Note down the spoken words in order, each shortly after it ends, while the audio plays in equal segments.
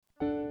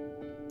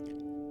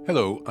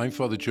Hello, I'm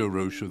Father Joe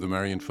Roche of the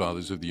Marian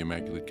Fathers of the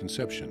Immaculate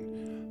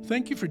Conception.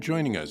 Thank you for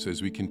joining us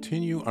as we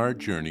continue our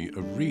journey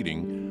of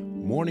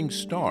reading Morning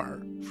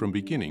Star from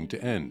beginning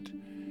to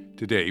end.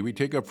 Today we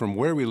take up from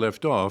where we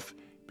left off,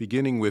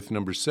 beginning with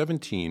number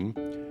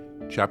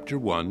 17, Chapter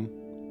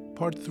 1,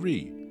 Part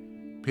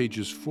 3,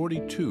 pages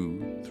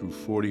 42 through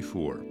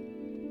 44.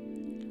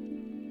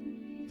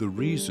 The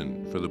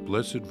reason for the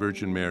Blessed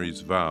Virgin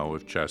Mary's vow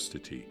of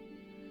chastity.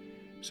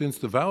 Since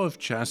the vow of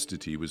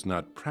chastity was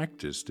not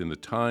practiced in the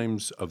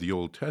times of the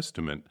Old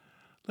Testament,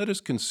 let us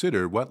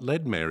consider what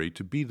led Mary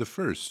to be the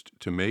first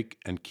to make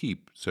and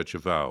keep such a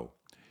vow.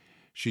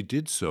 She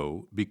did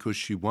so because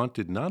she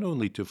wanted not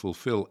only to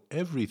fulfill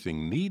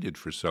everything needed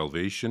for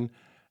salvation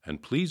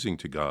and pleasing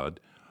to God,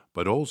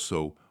 but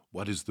also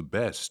what is the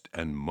best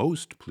and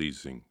most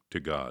pleasing to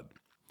God.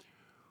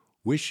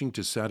 Wishing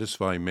to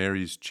satisfy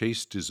Mary's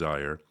chaste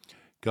desire,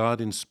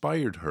 God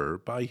inspired her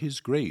by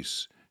His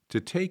grace to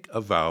take a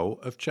vow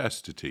of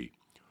chastity.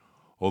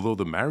 Although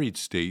the married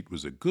state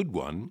was a good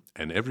one,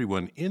 and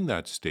everyone in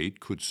that state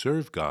could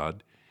serve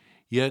God,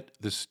 yet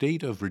the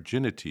state of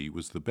virginity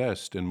was the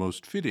best and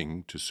most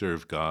fitting to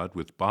serve God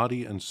with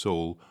body and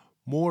soul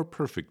more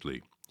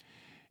perfectly.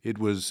 It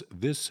was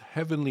this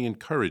heavenly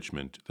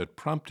encouragement that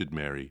prompted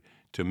Mary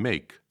to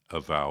make a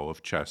vow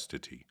of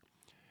chastity.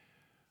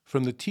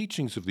 From the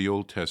teachings of the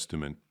Old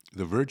Testament,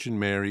 the Virgin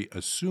Mary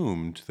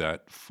assumed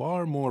that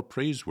far more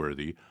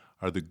praiseworthy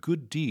are the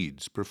good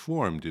deeds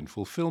performed in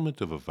fulfillment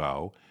of a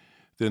vow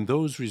than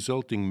those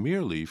resulting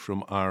merely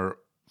from our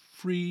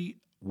free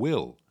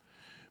will,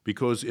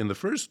 because in the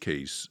first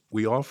case,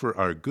 we offer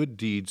our good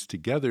deeds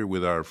together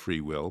with our free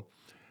will,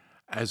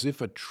 as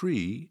if a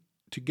tree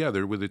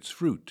together with its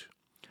fruit.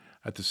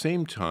 At the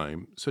same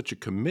time, such a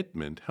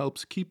commitment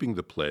helps keeping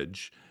the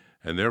pledge,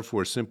 and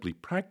therefore simply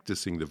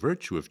practicing the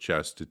virtue of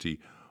chastity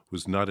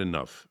was not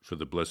enough for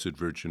the Blessed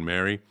Virgin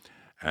Mary,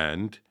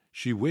 and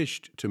she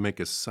wished to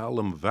make a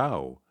solemn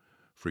vow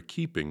for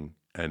keeping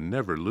and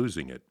never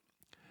losing it.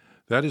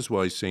 That is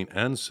why St.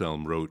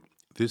 Anselm wrote,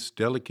 "This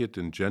delicate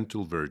and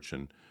gentle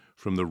virgin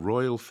from the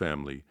royal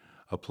family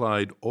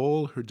applied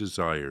all her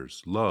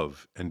desires,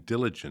 love, and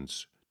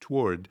diligence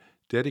toward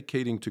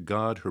dedicating to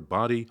God her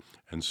body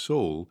and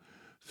soul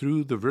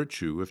through the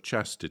virtue of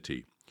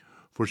chastity,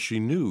 for she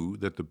knew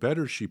that the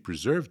better she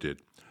preserved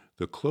it,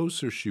 the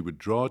closer she would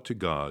draw to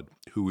God,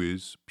 who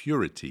is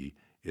purity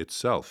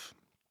itself."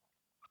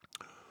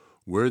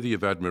 Worthy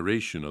of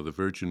admiration are the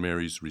Virgin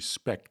Mary's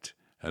respect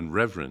and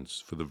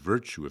reverence for the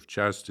virtue of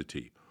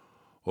chastity,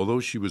 although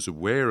she was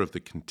aware of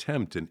the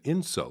contempt and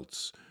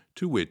insults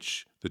to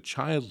which the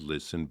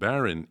childless and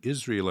barren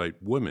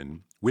Israelite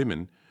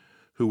women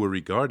who were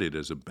regarded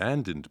as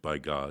abandoned by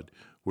God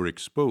were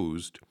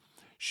exposed.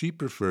 She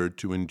preferred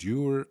to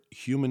endure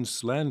human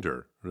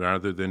slander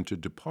rather than to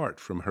depart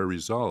from her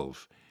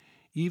resolve,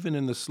 even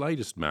in the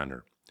slightest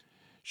manner.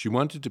 She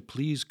wanted to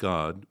please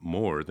God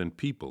more than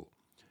people.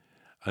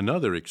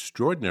 Another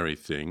extraordinary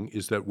thing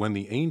is that when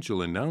the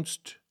angel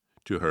announced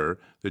to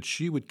her that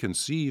she would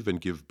conceive and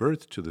give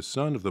birth to the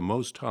Son of the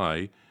Most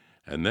High,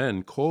 and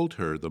then called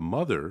her the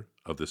mother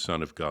of the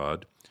Son of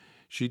God,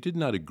 she did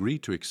not agree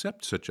to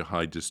accept such a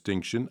high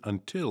distinction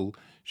until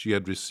she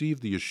had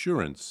received the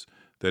assurance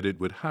that it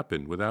would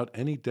happen without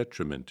any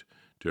detriment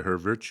to her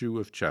virtue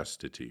of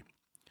chastity.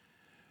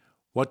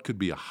 What could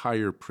be a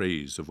higher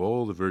praise of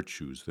all the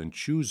virtues than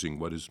choosing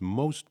what is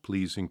most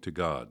pleasing to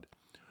God?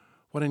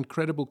 What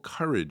incredible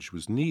courage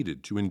was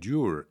needed to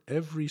endure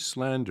every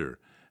slander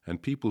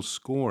and people's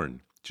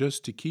scorn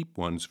just to keep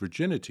one's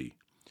virginity.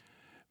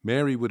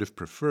 Mary would have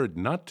preferred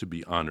not to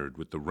be honored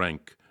with the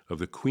rank of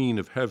the Queen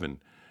of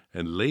Heaven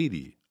and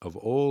Lady of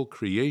all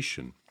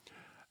creation,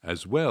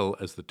 as well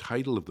as the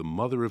title of the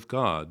Mother of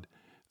God,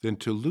 than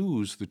to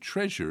lose the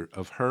treasure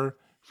of her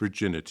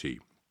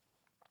virginity.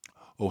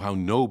 Oh, how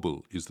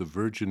noble is the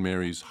Virgin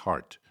Mary's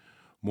heart,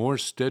 more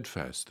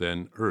steadfast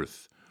than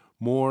earth,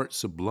 more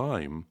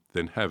sublime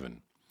than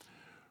heaven.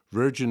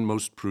 Virgin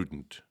most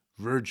prudent,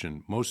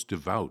 Virgin most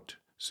devout,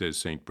 says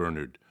St.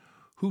 Bernard,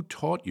 who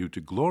taught you to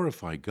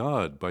glorify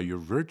God by your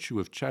virtue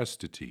of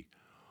chastity?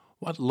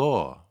 What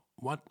law,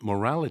 what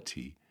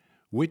morality,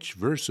 which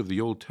verse of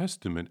the Old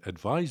Testament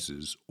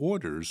advises,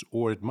 orders,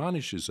 or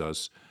admonishes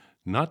us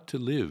not to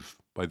live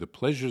by the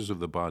pleasures of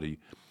the body,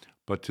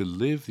 but to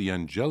live the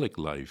angelic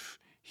life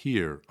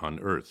here on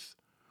earth?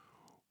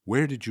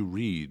 Where did you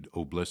read,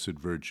 O Blessed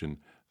Virgin,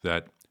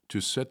 that to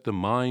set the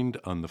mind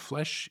on the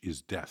flesh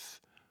is death?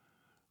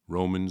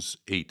 Romans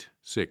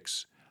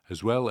 8:6,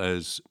 as well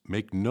as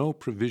make no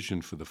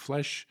provision for the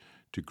flesh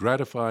to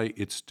gratify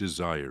its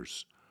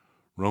desires.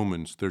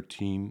 Romans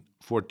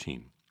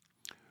 13:14.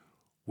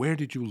 Where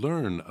did you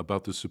learn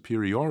about the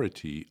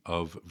superiority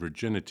of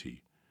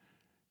virginity?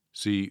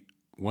 See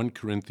 1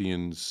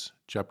 Corinthians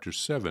chapter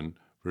 7,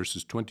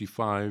 verses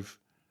 25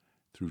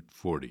 through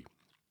 40.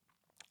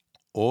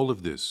 All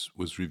of this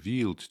was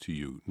revealed to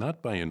you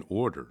not by an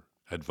order,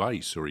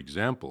 advice, or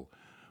example,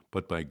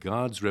 but by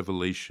God's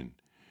revelation.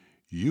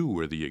 You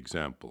were the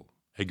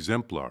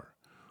exemplar,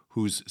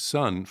 whose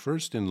Son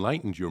first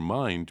enlightened your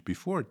mind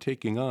before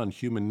taking on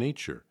human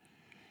nature.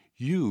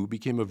 You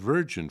became a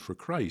virgin for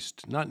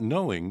Christ, not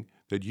knowing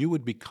that you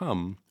would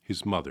become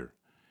his mother.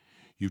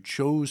 You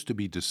chose to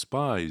be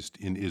despised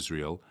in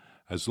Israel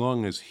as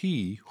long as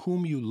he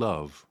whom you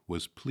love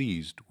was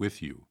pleased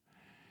with you.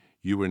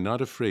 You were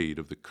not afraid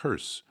of the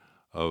curse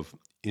of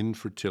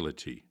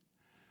infertility.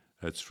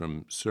 That's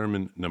from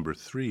sermon number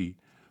 3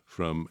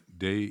 from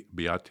De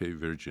Beate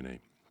Virgine.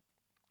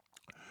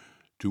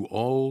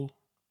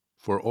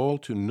 For all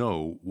to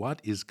know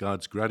what is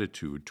God's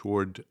gratitude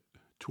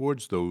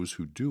towards those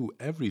who do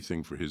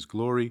everything for his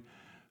glory,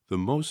 the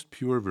most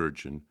pure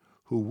Virgin,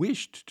 who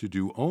wished to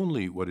do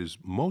only what is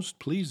most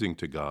pleasing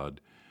to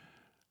God,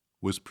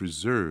 was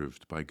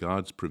preserved by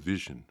God's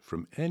provision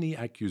from any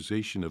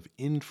accusation of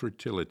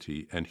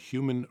infertility and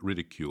human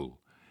ridicule,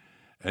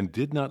 and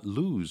did not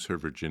lose her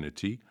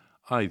virginity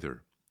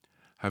either,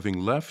 having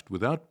left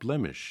without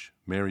blemish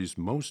Mary's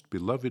most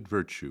beloved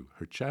virtue,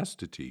 her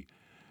chastity.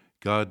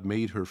 God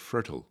made her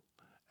fertile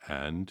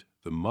and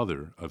the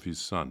mother of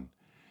his Son,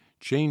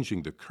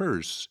 changing the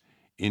curse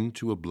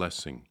into a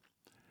blessing.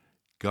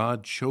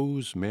 God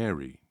chose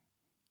Mary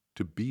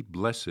to be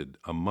blessed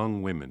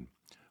among women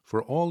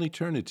for all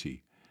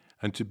eternity,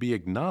 and to be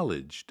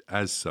acknowledged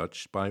as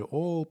such by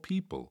all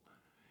people.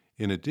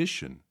 In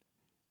addition,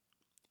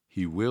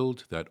 he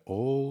willed that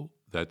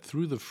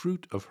through the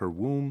fruit of her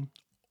womb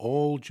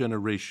all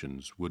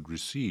generations would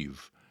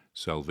receive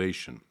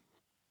salvation.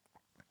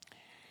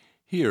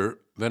 Here,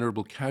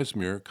 Venerable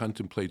Casimir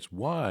contemplates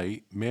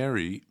why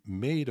Mary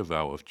made a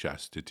vow of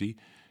chastity,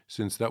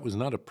 since that was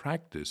not a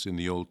practice in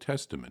the Old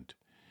Testament.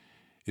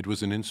 It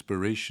was an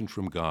inspiration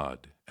from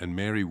God, and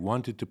Mary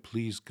wanted to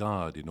please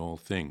God in all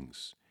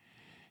things.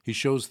 He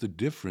shows the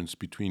difference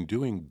between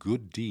doing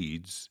good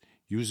deeds,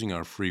 using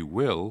our free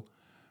will,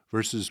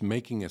 versus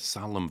making a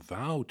solemn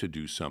vow to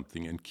do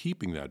something and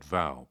keeping that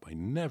vow by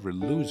never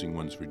losing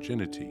one's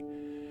virginity.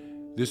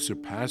 This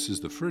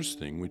surpasses the first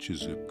thing, which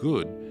is a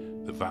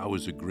good. The vow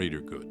is a greater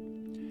good.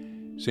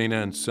 St.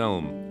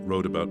 Anselm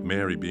wrote about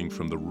Mary being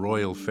from the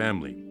royal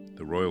family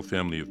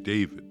of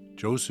David.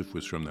 Joseph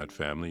was from that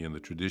family, and the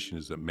tradition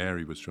is that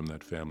Mary was from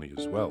that family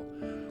as well.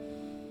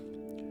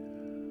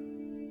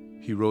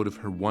 He wrote of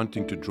her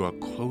wanting to draw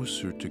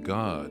closer to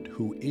God,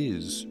 who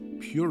is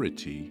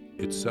purity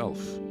itself.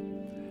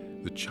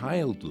 The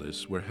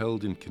childless were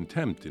held in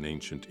contempt in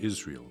ancient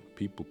Israel.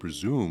 People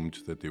presumed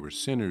that they were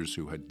sinners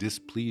who had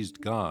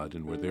displeased God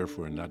and were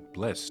therefore not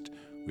blessed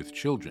with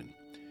children.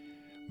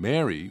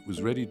 Mary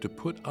was ready to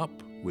put up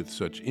with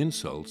such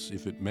insults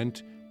if it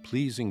meant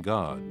pleasing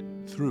God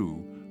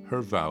through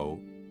her vow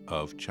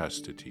of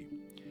chastity.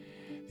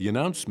 The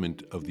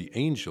announcement of the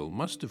angel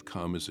must have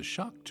come as a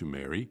shock to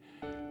Mary,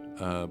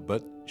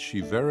 but she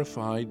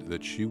verified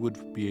that she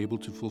would be able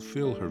to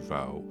fulfill her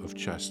vow of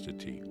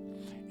chastity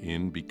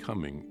in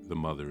becoming the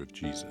mother of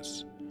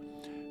Jesus.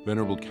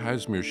 Venerable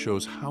Casimir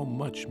shows how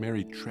much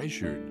Mary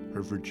treasured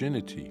her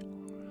virginity.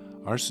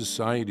 Our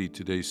society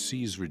today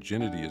sees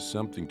virginity as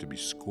something to be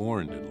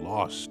scorned and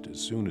lost as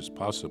soon as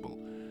possible.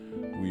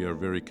 We are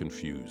very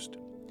confused.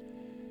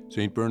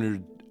 St.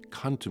 Bernard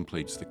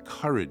contemplates the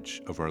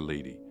courage of Our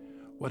Lady.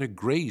 What a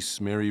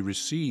grace Mary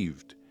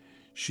received.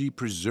 She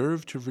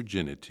preserved her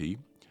virginity,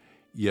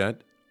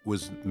 yet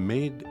was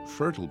made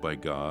fertile by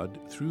God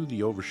through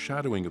the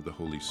overshadowing of the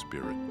Holy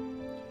Spirit.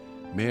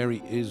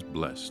 Mary is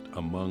blessed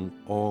among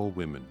all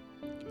women.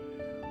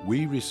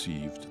 We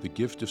received the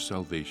gift of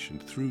salvation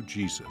through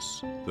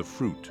Jesus, the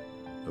fruit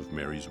of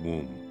Mary's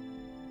womb.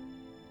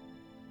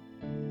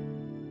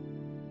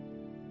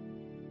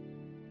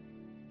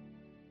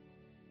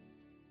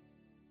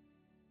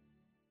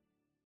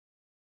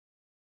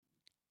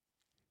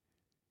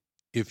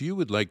 If you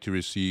would like to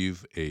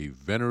receive a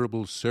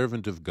Venerable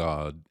Servant of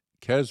God,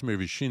 Casimir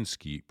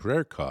Wyszynski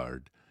prayer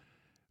card,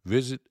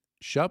 visit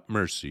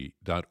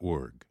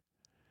shopmercy.org.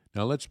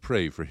 Now let's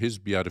pray for his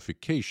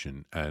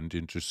beatification and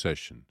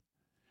intercession.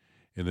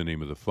 In the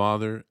name of the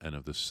Father, and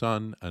of the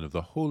Son, and of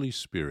the Holy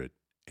Spirit.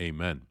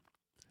 Amen.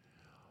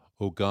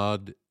 O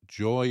God,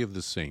 joy of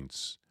the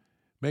saints,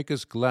 make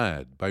us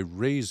glad by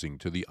raising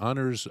to the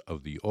honors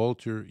of the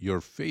altar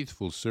your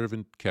faithful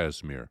servant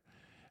Casimir,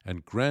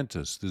 and grant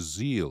us the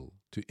zeal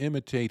to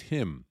imitate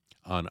him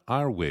on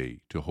our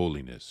way to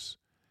holiness.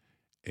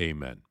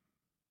 Amen.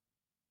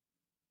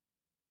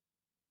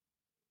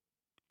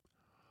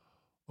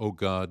 O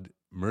God,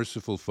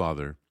 merciful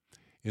Father,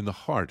 in the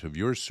heart of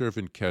your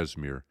servant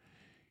Casimir,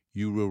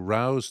 you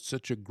aroused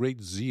such a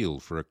great zeal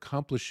for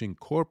accomplishing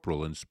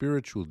corporal and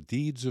spiritual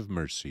deeds of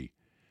mercy.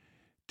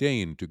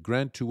 Deign to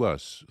grant to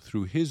us,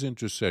 through his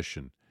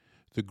intercession,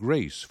 the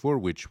grace for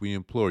which we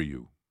implore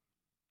you.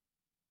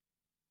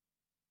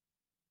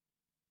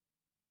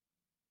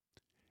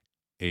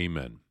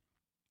 Amen.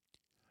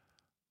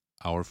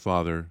 Our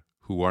Father,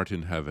 who art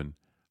in heaven,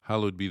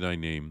 hallowed be thy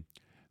name.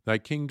 Thy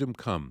kingdom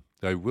come,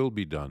 thy will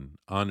be done,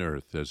 on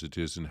earth as it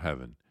is in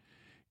heaven.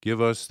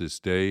 Give us this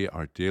day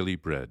our daily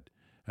bread,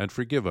 and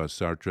forgive us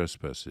our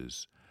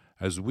trespasses,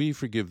 as we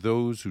forgive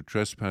those who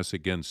trespass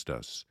against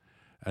us.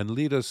 and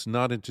lead us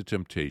not into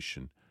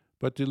temptation,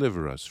 but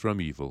deliver us from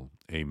evil.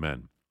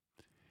 Amen.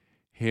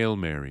 Hail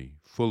Mary,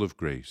 full of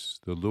grace,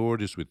 the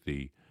Lord is with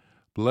thee.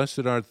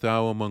 Blessed art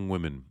thou among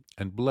women,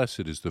 and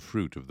blessed is the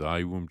fruit of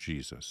thy womb,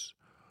 Jesus.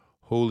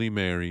 Holy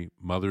Mary,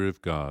 Mother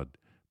of God,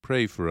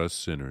 pray for us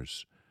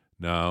sinners,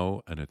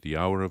 now and at the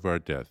hour of our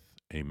death.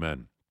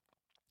 Amen.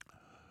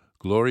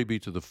 Glory be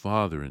to the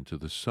Father, and to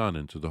the Son,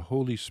 and to the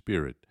Holy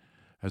Spirit,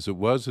 as it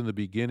was in the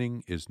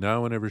beginning, is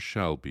now, and ever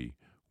shall be,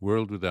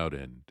 world without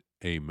end.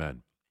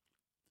 Amen.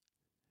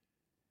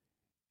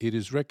 It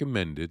is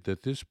recommended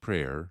that this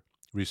prayer,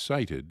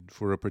 recited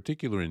for a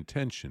particular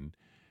intention,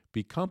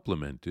 be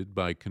complemented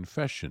by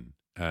confession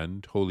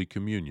and Holy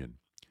Communion.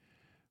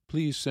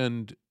 Please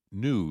send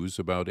news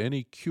about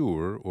any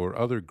cure or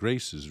other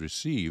graces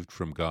received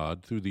from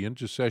God through the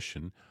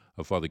intercession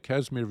of Father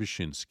Kazimir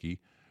Wyszynski,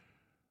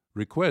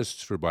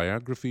 requests for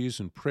biographies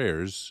and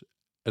prayers,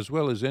 as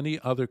well as any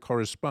other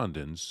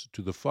correspondence,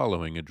 to the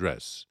following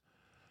address: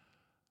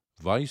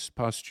 Vice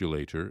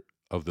Postulator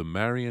of the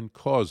Marian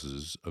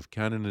Causes of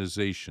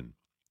Canonization,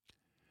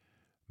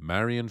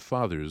 Marian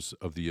Fathers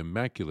of the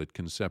Immaculate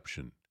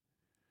Conception,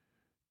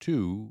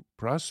 2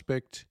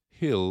 Prospect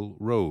Hill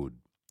Road,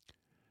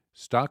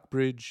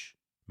 Stockbridge,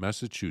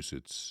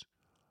 Massachusetts,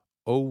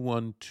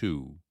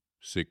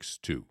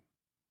 01262.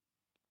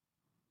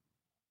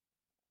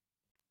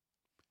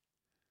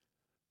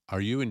 Are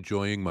you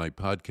enjoying my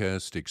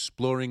podcast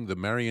exploring the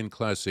Marian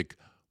classic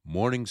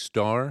Morning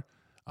Star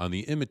on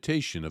the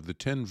imitation of the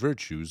 10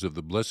 virtues of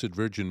the Blessed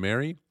Virgin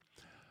Mary?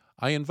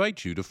 I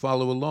invite you to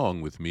follow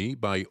along with me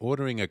by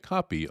ordering a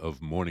copy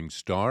of Morning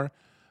Star,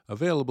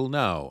 available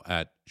now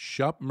at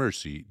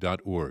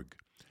shopmercy.org.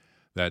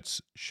 That's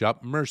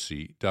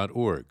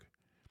shopmercy.org.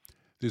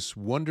 This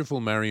wonderful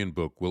Marian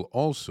book will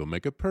also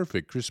make a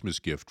perfect Christmas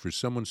gift for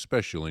someone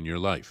special in your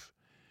life.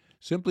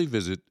 Simply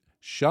visit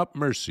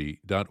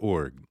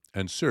shopmercy.org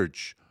and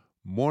search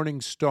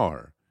Morning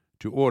Star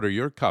to order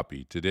your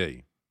copy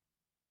today.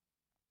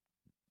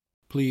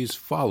 Please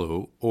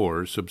follow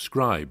or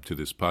subscribe to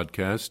this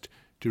podcast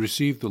to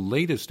receive the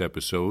latest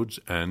episodes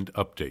and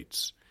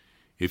updates.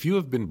 If you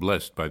have been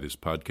blessed by this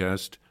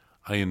podcast,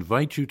 I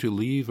invite you to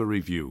leave a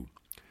review.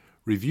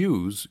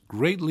 Reviews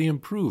greatly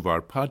improve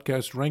our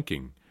podcast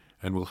ranking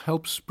and will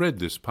help spread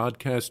this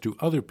podcast to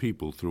other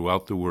people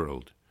throughout the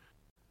world.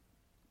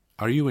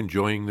 Are you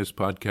enjoying this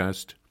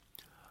podcast?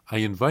 I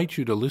invite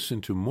you to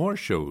listen to more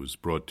shows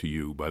brought to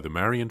you by the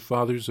Marian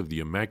Fathers of the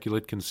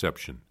Immaculate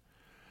Conception.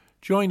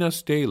 Join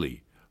us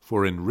daily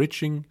for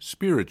enriching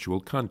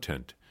spiritual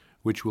content,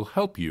 which will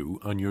help you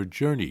on your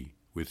journey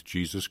with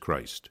Jesus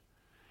Christ.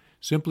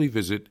 Simply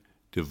visit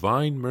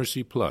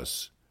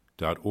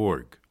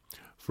DivineMercyPlus.org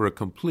for a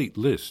complete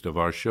list of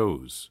our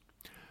shows.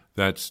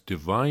 That's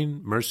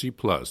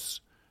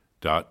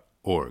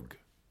DivineMercyPlus.org.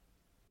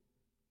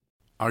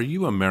 Are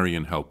you a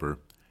Marian helper?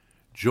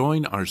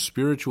 Join our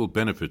Spiritual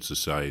Benefit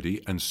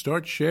Society and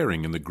start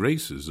sharing in the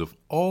graces of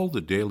all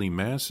the daily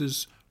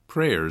masses,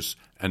 prayers,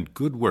 and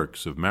good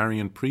works of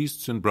Marian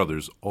priests and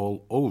brothers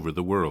all over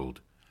the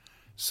world.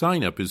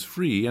 Sign up is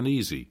free and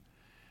easy.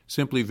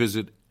 Simply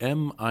visit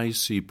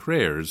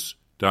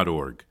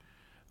micprayers.org.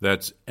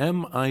 That's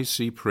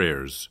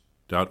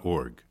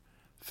micprayers.org.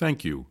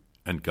 Thank you,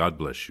 and God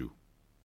bless you.